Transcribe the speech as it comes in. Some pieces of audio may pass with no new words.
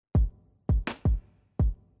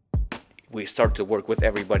we start to work with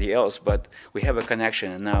everybody else, but we have a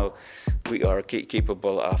connection, and now we are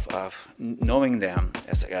capable of knowing them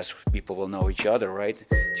as people will know each other, right?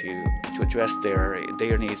 To address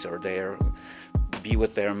their needs, or be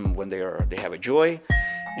with them when they have a joy,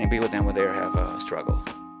 and be with them when they have a struggle.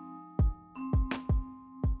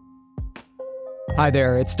 Hi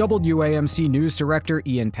there, it's WAMC News Director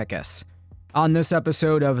Ian Pickus. On this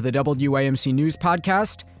episode of the WAMC News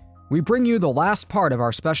Podcast, we bring you the last part of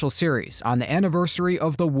our special series on the anniversary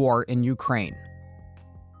of the war in Ukraine.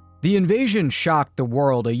 The invasion shocked the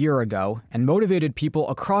world a year ago and motivated people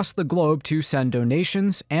across the globe to send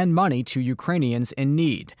donations and money to Ukrainians in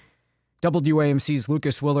need. WAMC's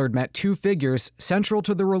Lucas Willard met two figures central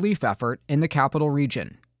to the relief effort in the capital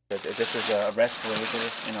region. This is a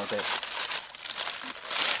respirator,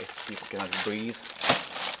 if people cannot breathe.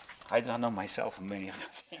 I don't know myself many of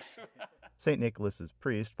those things. St. Nicholas's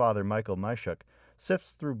priest, Father Michael Myshuk,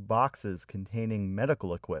 sifts through boxes containing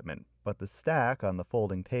medical equipment, but the stack on the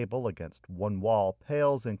folding table against one wall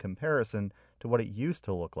pales in comparison to what it used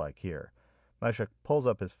to look like here. Myshuk pulls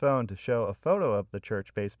up his phone to show a photo of the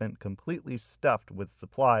church basement completely stuffed with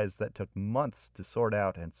supplies that took months to sort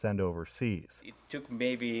out and send overseas. It took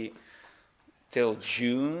maybe till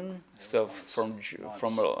June, so from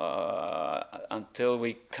until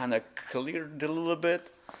we kind of cleared a little bit,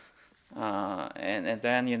 and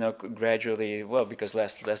then gradually, because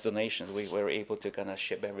less donations, we were able to kind of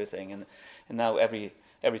ship everything, and now every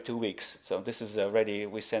 2 weeks. So this is already,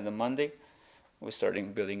 we send on Monday, we're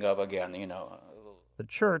starting building up again. The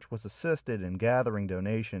church was assisted in gathering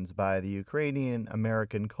donations by the Ukrainian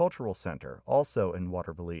American Cultural Center, also in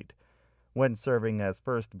Watervliet. When serving as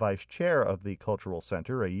first vice chair of the Cultural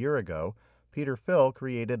Center a year ago, Peter Phil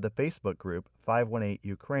created the Facebook group 518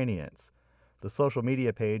 Ukrainians. The social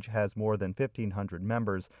media page has more than 1,500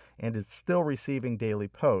 members and is still receiving daily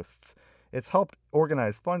posts. It's helped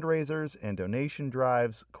organize fundraisers and donation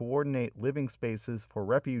drives, coordinate living spaces for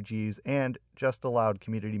refugees, and just allowed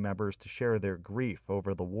community members to share their grief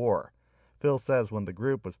over the war. Phil says when the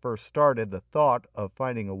group was first started, the thought of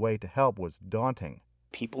finding a way to help was daunting.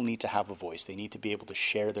 People need to have a voice. They need to be able to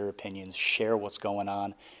share their opinions, share what's going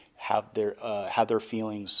on, have their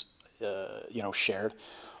feelings, shared,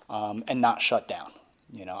 and not shut down.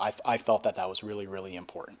 I felt that was really, really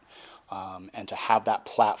important, and to have that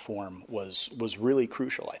platform was really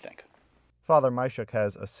crucial, I think. Father Myshuk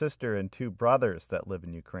has a sister and two brothers that live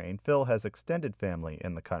in Ukraine. Phil has extended family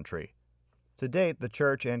in the country. To date, the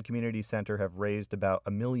church and community center have raised about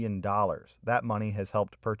 $1 million. That money has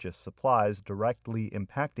helped purchase supplies directly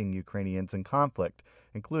impacting Ukrainians in conflict,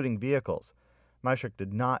 including vehicles. Myshuk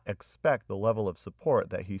did not expect the level of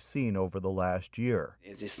support that he's seen over the last year.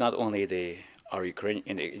 It's not only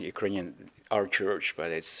our church,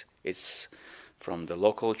 but it's from the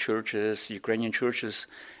local churches, Ukrainian churches,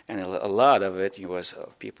 and a lot of it was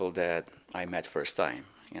people that I met first time.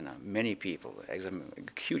 Many people, a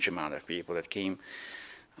huge amount of people that came,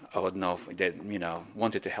 I would know that,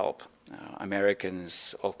 wanted to help.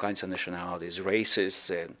 Americans, all kinds of nationalities, races,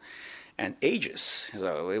 and ages.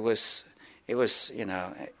 So it was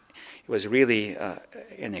really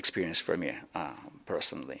an experience for me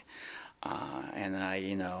personally. And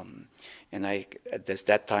I at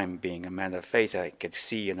that time, being a man of faith, I could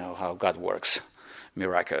see, how God works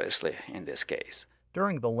miraculously in this case.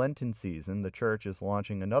 During the Lenten season, the church is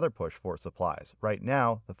launching another push for supplies. Right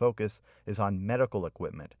now, the focus is on medical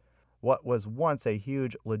equipment. What was once a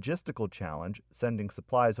huge logistical challenge, sending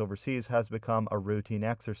supplies overseas, has become a routine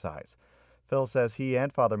exercise. Phil says he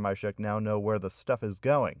and Father Myshuk now know where the stuff is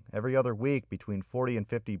going. Every other week, between 40 and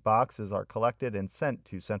 50 boxes are collected and sent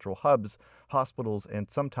to central hubs, hospitals,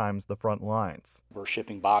 and sometimes the front lines. We're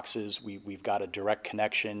shipping boxes. We've got a direct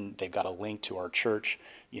connection. They've got a link to our church.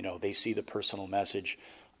 They see the personal message.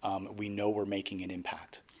 We know we're making an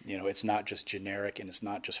impact. It's not just generic and it's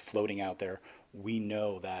not just floating out there. We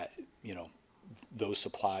know that, those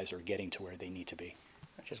supplies are getting to where they need to be.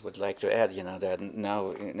 I just would like to add, that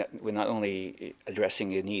now we're not only addressing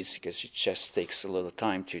the needs, because it just takes a little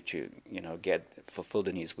time to fulfill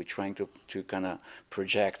the needs. We're trying to kind of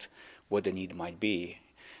project what the need might be.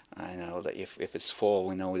 I know that if it's fall,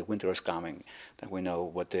 we know the winter is coming. That we know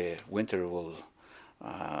what the winter will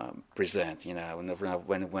present.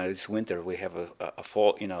 When it's winter, we have a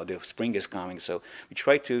fall. The spring is coming. So we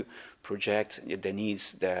try to project the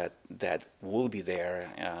needs that will be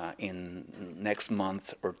there in next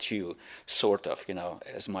month or two, sort of.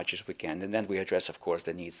 As much as we can, and then we address, of course,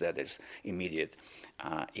 the needs that is immediate,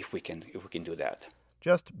 if we can do that.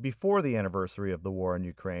 Just before the anniversary of the war in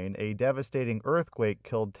Ukraine, a devastating earthquake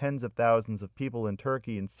killed tens of thousands of people in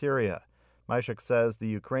Turkey and Syria. Myshuk says the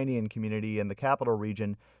Ukrainian community in the capital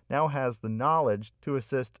region now has the knowledge to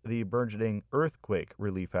assist the burgeoning earthquake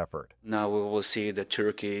relief effort. Now we will see the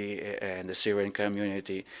Turkey and the Syrian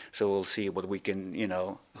community, so we'll see what we can,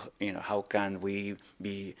 how can we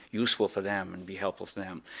be useful for them and be helpful to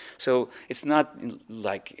them. So it's not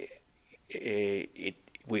like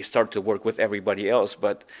we start to work with everybody else,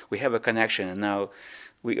 but we have a connection, and now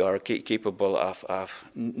we are capable of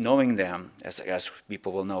knowing them as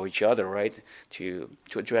people will know each other, right? To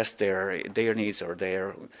address their needs, or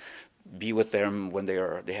be with them when they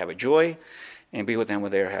have a joy, and be with them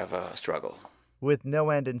when they have a struggle. With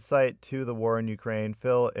no end in sight to the war in Ukraine,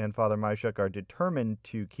 Phil and Father Myshuk are determined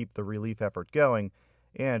to keep the relief effort going,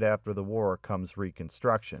 and after the war comes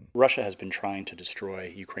reconstruction. Russia has been trying to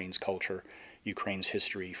destroy Ukraine's culture, Ukraine's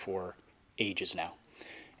history for ages now.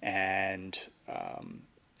 And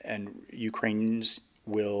Ukrainians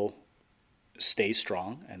will stay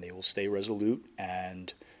strong, and they will stay resolute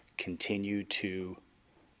and continue to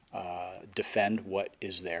defend what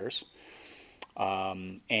is theirs.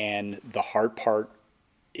 And the hard part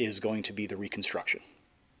is going to be the reconstruction.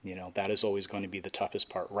 That is always going to be the toughest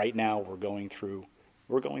part. Right now, we're going through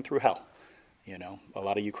hell. A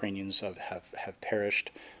lot of Ukrainians have perished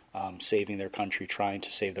saving their country, trying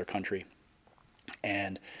to save their country.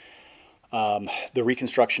 And the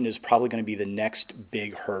reconstruction is probably going to be the next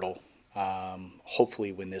big hurdle,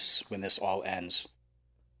 hopefully when this all ends.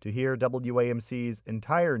 To hear WAMC's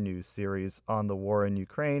entire news series on the war in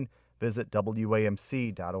Ukraine, visit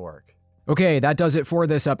WAMC.org. Okay, that does it for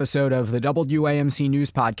this episode of the WAMC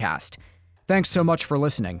News Podcast. Thanks so much for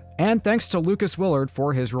listening, and thanks to Lucas Willard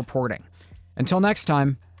for his reporting. Until next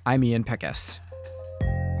time, I'm Ian Pickus.